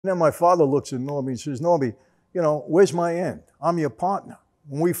And then my father looks at Norby and says, Norby, where's my end? I'm your partner.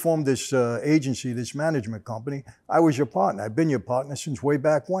 When we formed this agency, this management company, I was your partner. I've been your partner since way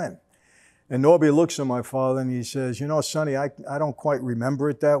back when. And Norby looks at my father and he says, Sonny, I don't quite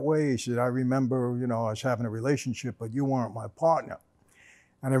remember it that way. He said, I remember, I was having a relationship, but you weren't my partner.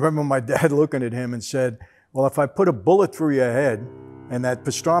 And I remember my dad looking at him and said, well, if I put a bullet through your head and that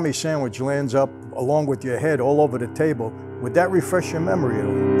pastrami sandwich lands up along with your head all over the table, would that refresh your memory a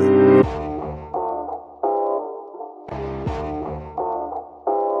little bit?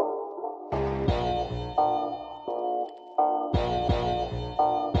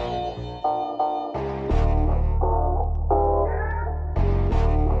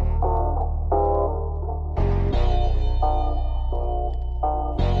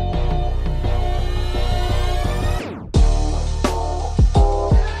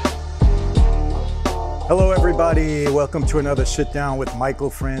 Hello everybody, welcome to another sit down with Michael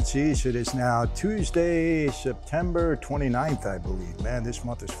Franzese. It is now Tuesday, September 29th, I believe. Man, this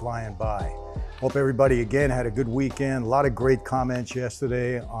month is flying by. Hope everybody again had a good weekend. A lot of great comments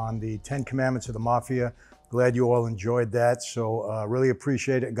yesterday on the 10 Commandments of the Mafia. Glad you all enjoyed that, so really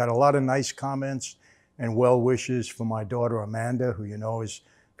appreciate it. Got a lot of nice comments and well wishes for my daughter Amanda, who has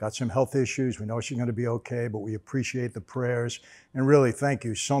got some health issues. We know she's going to be okay, but we appreciate the prayers. And really, thank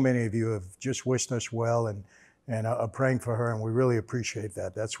you. So many of you have just wished us well and are praying for her, and we really appreciate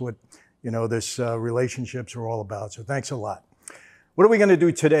that. That's what, this relationships are all about. So thanks a lot. What are we going to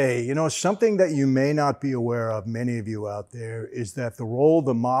do today? Something that you may not be aware of, many of you out there, is that the role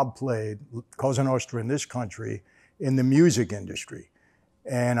the mob played, Cosa Nostra in this country, in the music industry.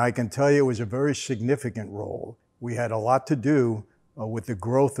 And I can tell you it was a very significant role. We had a lot to do with the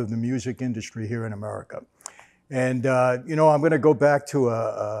growth of the music industry here in America. And, I'm going to go back to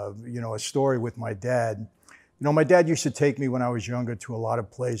a story with my dad. My dad used to take me when I was younger to a lot of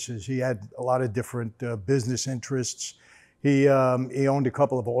places. He had a lot of different business interests. He owned a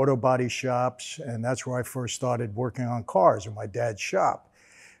couple of auto body shops, and that's where I first started working on cars in my dad's shop.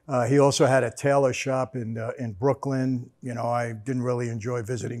 He also had a tailor shop in Brooklyn. I didn't really enjoy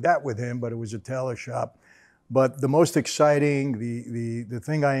visiting that with him, but it was a tailor shop. But the most exciting, the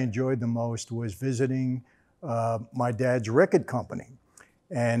thing I enjoyed the most was visiting my dad's record company.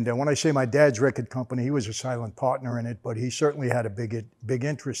 And when I say my dad's record company, he was a silent partner in it, but he certainly had a big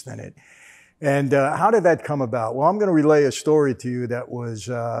interest in it. And how did that come about? Well, I'm going to relay a story to you that was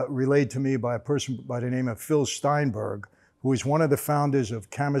relayed to me by a person by the name of Phil Steinberg, who is one of the founders of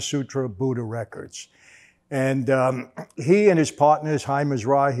Kama Sutra Buddha Records. And he and his partners, Hai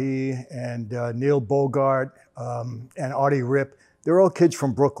Mizrahi and Neil Bogart and Artie Rip, they're all kids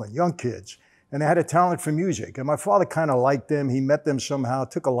from Brooklyn, young kids. And they had a talent for music. And my father kind of liked them. He met them somehow,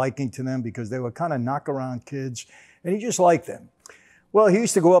 took a liking to them because they were kind of knock-around kids. And he just liked them. Well, he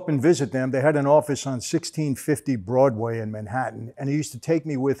used to go up and visit them. They had an office on 1650 Broadway in Manhattan. And he used to take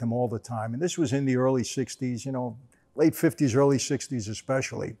me with him all the time. And this was in the early 60s, late 50s, early 60s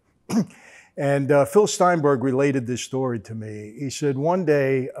especially. And Phil Steinberg related this story to me. He said one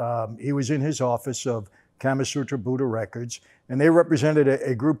day he was in his office of Kama Sutra Buddha Records, and they represented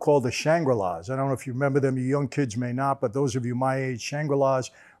a group called the Shangri-Las. I don't know if you remember them, you young kids may not, but those of you my age, Shangri-Las,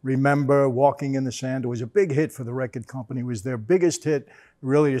 remember Walking in the Sand. It was a big hit for the record company. It was their biggest hit,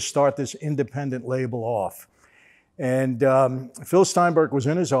 really, to start this independent label off. And Phil Steinberg was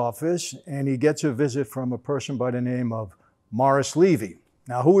in his office, and he gets a visit from a person by the name of Morris Levy.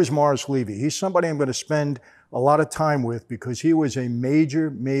 Now, who is Morris Levy? He's somebody I'm going to spend a lot of time with because he was a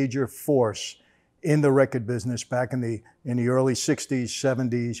major force in the record business back in the early 60s,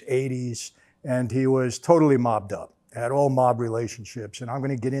 70s, 80s, and he was totally mobbed up, had all mob relationships. And I'm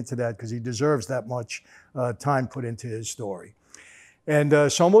going to get into that because he deserves that much time put into his story.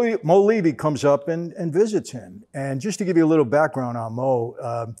 And so Mo Levy comes up and visits him. And just to give you a little background on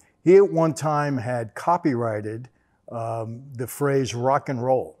Mo, he at one time had copyrighted the phrase rock and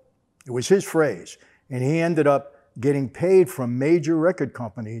roll. It was his phrase. And he ended up getting paid from major record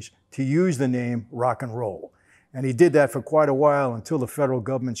companies to use the name rock and roll. And he did that for quite a while until the federal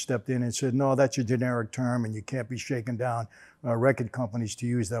government stepped in and said, no, that's a generic term and you can't be shaking down record companies to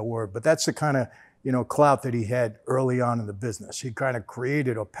use that word. But that's the kind of clout that he had early on in the business. He kind of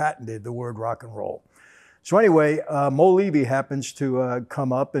created or patented the word rock and roll. So anyway, Mo Levy happens to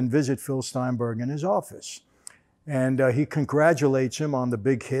come up and visit Phil Steinberg in his office. And he congratulates him on the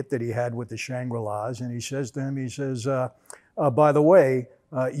big hit that he had with the Shangri-Las. And he says to him, by the way,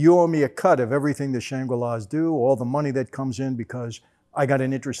 you owe me a cut of everything the Shangri-Las do, all the money that comes in, because I got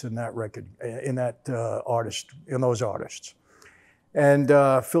an interest in that record, in those artists. And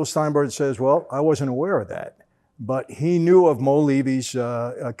Phil Steinberg says, well, I wasn't aware of that. but he knew of Mo Levy's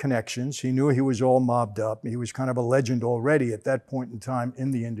connections. He knew he was all mobbed up. He was kind of a legend already at that point in time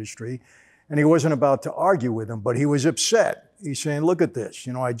in the industry. And he wasn't about to argue with him, but he was upset. He's saying, look at this.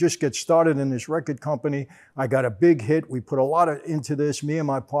 You know, I just get started in this record company. I got a big hit. We put a lot into this, me and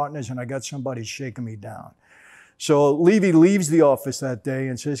my partners, and I got somebody shaking me down. So Levy leaves the office that day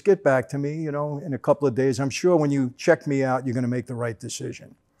and says, get back to me, you know, in a couple of days. I'm sure when you check me out, you're going to make the right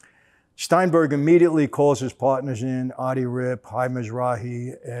decision. Steinberg immediately calls his partners in, Adi Rip, Hai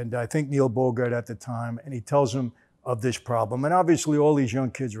Mizrahi, and I think Neil Bogart at the time, and he tells them of this problem. And obviously all these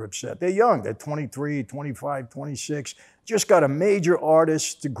young kids are upset. They're young, they're 23, 25, 26, just got a major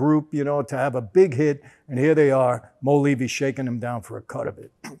artist group, you know, to have a big hit, and here they are, Mo Levy shaking them down for a cut of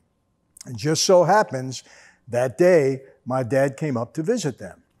it. And just so happens, that day, my dad came up to visit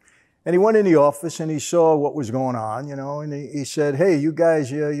them. And he went in the office and he saw what was going on, you know, and he said, hey, you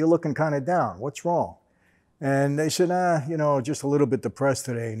guys, you're looking kind of down. What's wrong? And they said, you know, just a little bit depressed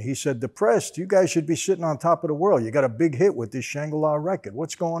today. And he said, depressed? You guys should be sitting on top of the world. You got a big hit with this Shangri-La record.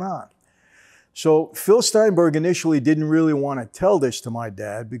 What's going on? So Phil Steinberg initially didn't really want to tell this to my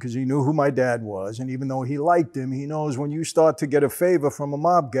dad because he knew who my dad was. And even though he liked him, he knows when you start to get a favor from a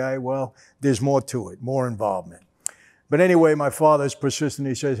mob guy, well, there's more to it, more involvement. But anyway, my father's persistent.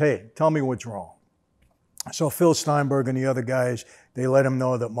 He says, hey, tell me what's wrong. So Phil Steinberg and the other guys, they let him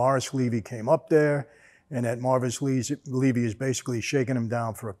know that Morris Levy came up there and that Morris Levy is basically shaking him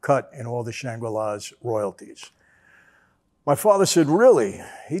down for a cut in all the Shangri-La's royalties. My father said, really?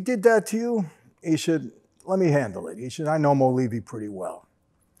 He did that to you? He said, let me handle it. He said, I know Mo Levy pretty well.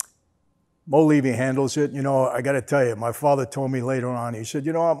 Mo Levy handles it. You know, I got to tell you, my father told me later on, he said,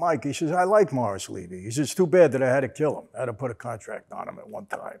 you know what, Mike, he says, I like Morris Levy. He says, it's too bad that I had to kill him. I had to put a contract on him at one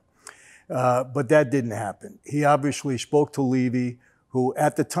time. But that didn't happen. He obviously spoke to Levy, who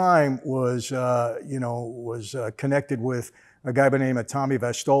at the time was, connected with a guy by the name of Tommy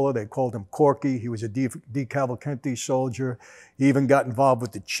Vastola. They called him Corky. He was a DeCavalcanti soldier. He even got involved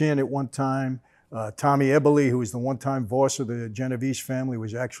with the Chin at one time. Tommy Eberle, who was the one-time boss of the Genovese family,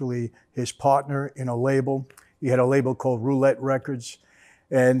 was actually his partner in a label. He had a label called Roulette Records.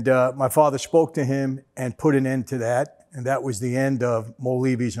 And my father spoke to him and put an end to that. And that was the end of Mo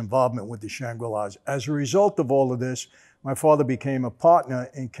Levy's involvement with the Shangri-Las. As a result of all of this, my father became a partner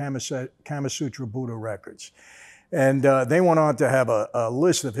in Kama Sutra Buddha Records. And they went on to have a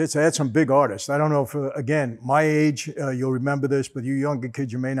list of hits. They had some big artists. I don't know if, again, my age, you'll remember this, but you younger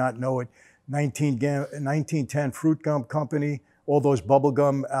kids, you may not know it. 1910 Fruit Gum Company, all those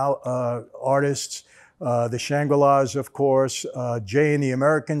bubblegum artists, the Shangri-Las, of course. Jay and the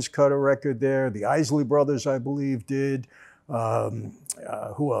Americans cut a record there. The Isley Brothers, I believe, did.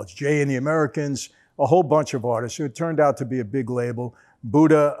 Who else? Jay and the Americans, a whole bunch of artists. So it turned out to be a big label.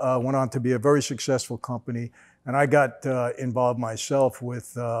 Buddha went on to be a very successful company. And I got involved myself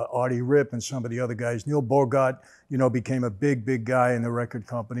with Artie Rip and some of the other guys. Neil Bogart, you know, became a big guy in the record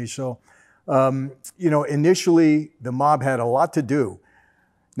company. So, you know, initially the mob had a lot to do.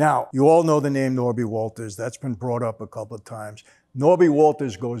 Now, you all know the name Norby Walters. That's been brought up a couple of times. Norby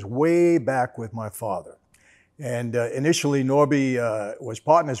Walters goes way back with my father. And initially, Norby was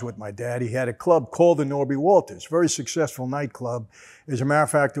partners with my dad. He had a club called the Norby Walters, very successful nightclub. As a matter of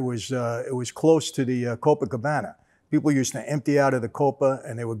fact, it was close to the Copacabana. People used to empty out of the Copa,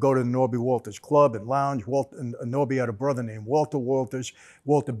 and they would go to the Norby Walters Club and lounge. Norby had a brother named Walter Walters,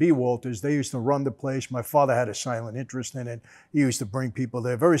 Walter B. Walters. They used to run the place. My father had a silent interest in it. He used to bring people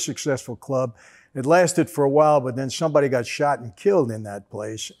there. Very successful club. It lasted for a while, but then somebody got shot and killed in that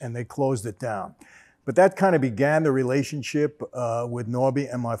place, and they closed it down. But that kind of began the relationship with Norby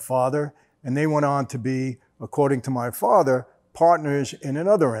and my father, and they went on to be, according to my father, partners in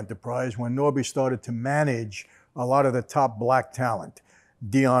another enterprise when Norby started to manage a lot of the top black talent.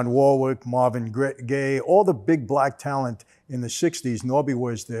 Dionne Warwick, Marvin Gaye, all the big black talent in the 60s. Norby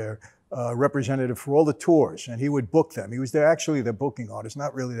was their representative for all the tours, and he would book them. He was actually their booking artist,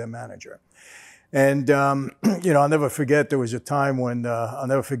 not really their manager. And, you know, I'll never forget, there was a time when, I'll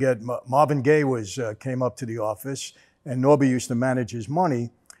never forget, Marvin Gaye came up to the office, and Norby used to manage his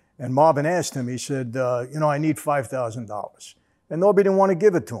money. And Marvin asked him, he said, you know, I need $5,000. And Norby didn't want to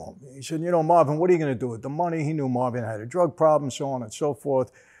give it to him. He said, you know, Marvin, what are you going to do with the money? He knew Marvin had a drug problem, so on and so forth.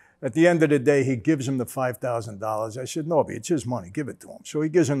 At the end of the day, he gives him the $5,000. I said, Norby, it's his money, give it to him. So he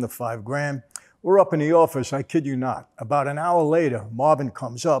gives him the $5,000. We're up in the office, I kid you not. About an hour later, Marvin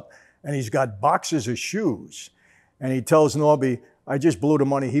comes up, and he's got boxes of shoes. And he tells Norby, I just blew the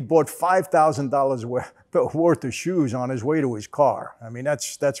money. He bought $5,000 worth of shoes on his way to his car. I mean,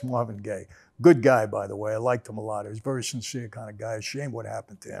 that's Marvin Gaye. Good guy, by the way. I liked him a lot. He was a very sincere kind of guy. Shame what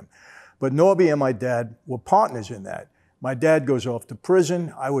happened to him. But Norby and my dad were partners in that. My dad goes off to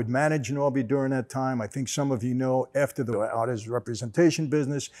prison. I would manage Norby during that time. I think some of you know, after the artist representation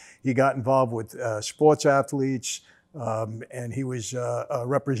business, he got involved with sports athletes, and he was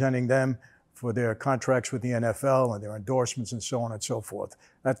representing them for their contracts with the NFL and their endorsements and so on and so forth.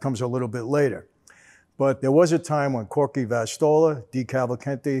 That comes a little bit later. But there was a time when Corky Vastola, Di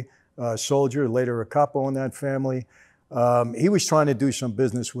Cavalcanti, soldier, later a capo in that family, he was trying to do some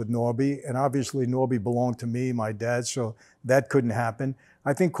business with Norby, and obviously Norby belonged to me, my dad, so that couldn't happen.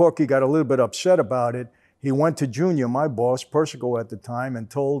 I think Corky got a little bit upset about it. He went to Junior, my boss, Persico at the time, and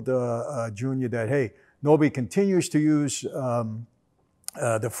told Junior that, hey, Norby continues to use the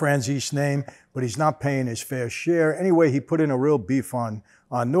Franzese name, but he's not paying his fair share. Anyway, he put in a real beef on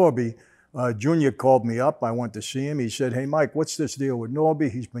Norby. Junior called me up. I went to see him. He said, hey, Mike, what's this deal with Norby?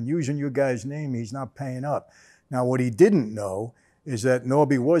 He's been using your guy's name. He's not paying up. Now, what he didn't know is that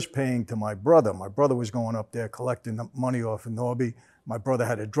Norby was paying to my brother. My brother was going up there collecting the money off of Norby. My brother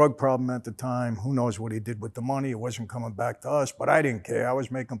had a drug problem at the time. Who knows what he did with the money? It wasn't coming back to us, but I didn't care. I was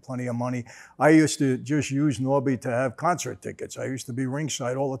making plenty of money. I used to just use Norby to have concert tickets. I used to be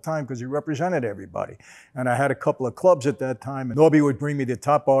ringside all the time because he represented everybody. And I had a couple of clubs at that time. And Norby would bring me the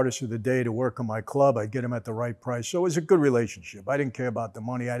top artists of the day to work on my club. I'd get him at the right price. So it was a good relationship. I didn't care about the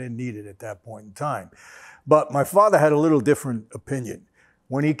money. I didn't need it at that point in time. But my father had a little different opinion.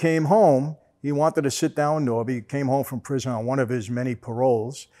 When he came home, he wanted to sit down with Norby. He came home from prison on one of his many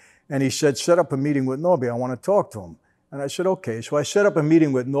paroles. And he said, set up a meeting with Norby. I want to talk to him. And I said, okay. So I set up a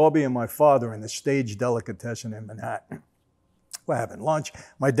meeting with Norby and my father in the Stage Delicatessen in Manhattan. We're having lunch.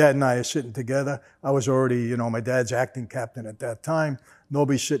 My dad and I are sitting together. I was already, my dad's acting captain at that time.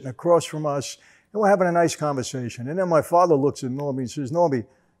 Norby's sitting across from us. And we're having a nice conversation. And then my father looks at Norby and says, Norby,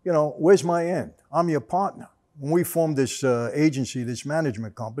 where's my end? I'm your partner. When we formed this agency, this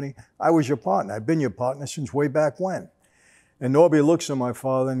management company, I was your partner. I've been your partner since way back when. And Norby looks at my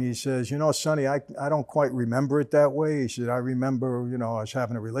father and he says, Sonny, I don't quite remember it that way. He said, I remember, I was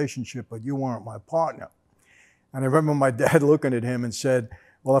having a relationship, but you weren't my partner. And I remember my dad looking at him and said,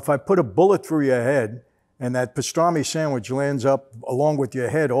 well, if I put a bullet through your head and that pastrami sandwich lands up along with your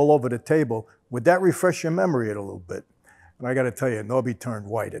head all over the table, would that refresh your memory a little bit? And I got to tell you, Norby turned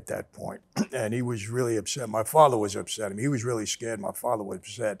white at that point, and he was really upset. My father was upset. I mean, he was really scared. My father was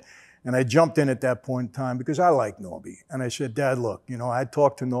upset. And I jumped in at that point in time because I liked Norby. And I said, Dad, look, I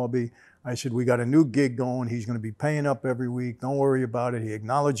talked to Norby. I said, we got a new gig going. He's going to be paying up every week. Don't worry about it. He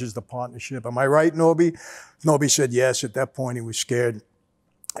acknowledges the partnership. Am I right, Norby? Norby said yes. At that point, he was scared.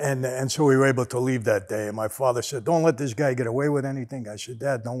 And so we were able to leave that day. And my father said, don't let this guy get away with anything. I said,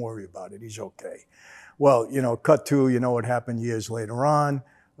 Dad, don't worry about it. He's okay. Well, cut to, what happened years later on.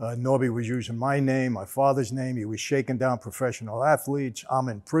 Norby was using my name, my father's name. He was shaking down professional athletes. I'm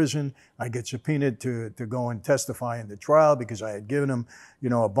in prison. I get subpoenaed to go and testify in the trial because I had given him,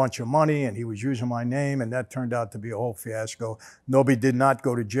 a bunch of money, and he was using my name, and that turned out to be a whole fiasco. Norby did not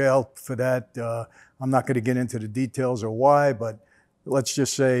go to jail for that. I'm not going to get into the details or why, but let's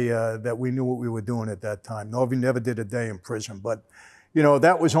just say that we knew what we were doing at that time. Norby never did a day in prison, but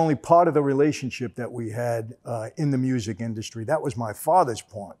that was only part of the relationship that we had in the music industry. That was my father's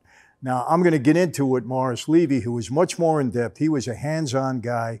part. Now, I'm going to get into what Morris Levy, who was much more in depth. He was a hands-on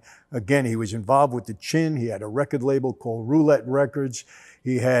guy. Again, he was involved with the Chin. He had a record label called Roulette Records.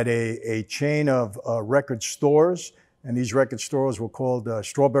 He had a chain of record stores, and these record stores were called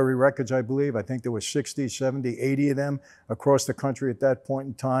Strawberry Records, I believe. I think there were 60, 70, 80 of them across the country at that point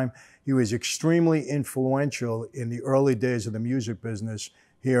in time. He was extremely influential in the early days of the music business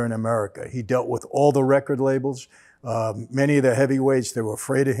here in America. He dealt with all the record labels. Many of the heavyweights, they were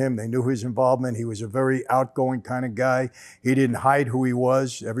afraid of him. They knew his involvement. He was a very outgoing kind of guy. He didn't hide who he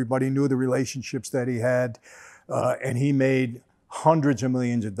was. Everybody knew the relationships that he had. And he made hundreds of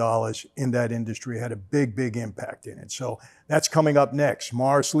millions of dollars in that industry, had a big, big impact in it. So that's coming up next.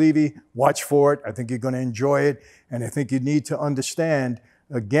 Morris Levy, watch for it. I think you're going to enjoy it. And I think you need to understand,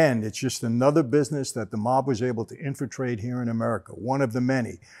 again, it's just another business that the mob was able to infiltrate here in America, one of the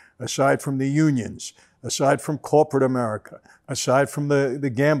many, aside from the unions, aside from corporate America, aside from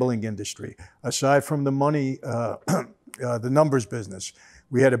the gambling industry, aside from the money, the numbers business.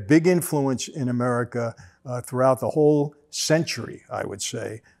 We had a big influence in America throughout the whole century, I would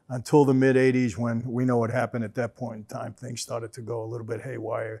say, until the mid-'80s when we know what happened at that point in time. Things started to go a little bit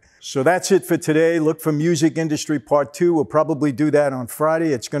haywire. So that's it for today. Look for Music Industry Part 2. We'll probably do that on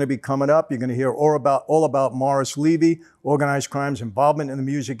Friday. It's going to be coming up. You're going to hear all about Morris Levy, organized crime's involvement in the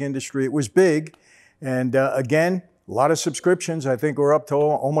music industry. It was big. And again, a lot of subscriptions. I think we're up to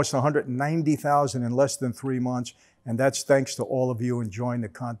almost 190,000 in less than 3 months. And that's thanks to all of you enjoying the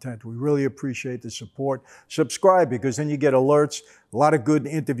content. We really appreciate the support. Subscribe, because then you get alerts. A lot of good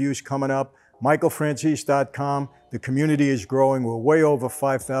interviews coming up. MichaelFranzese.com. The community is growing. We're way over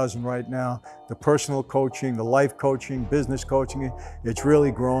 5,000 right now. The personal coaching, the life coaching, business coaching, it's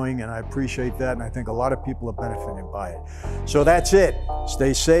really growing, and I appreciate that, and I think a lot of people are benefiting by it. So that's it.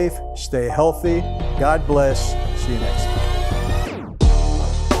 Stay safe, stay healthy. God bless. See you next time.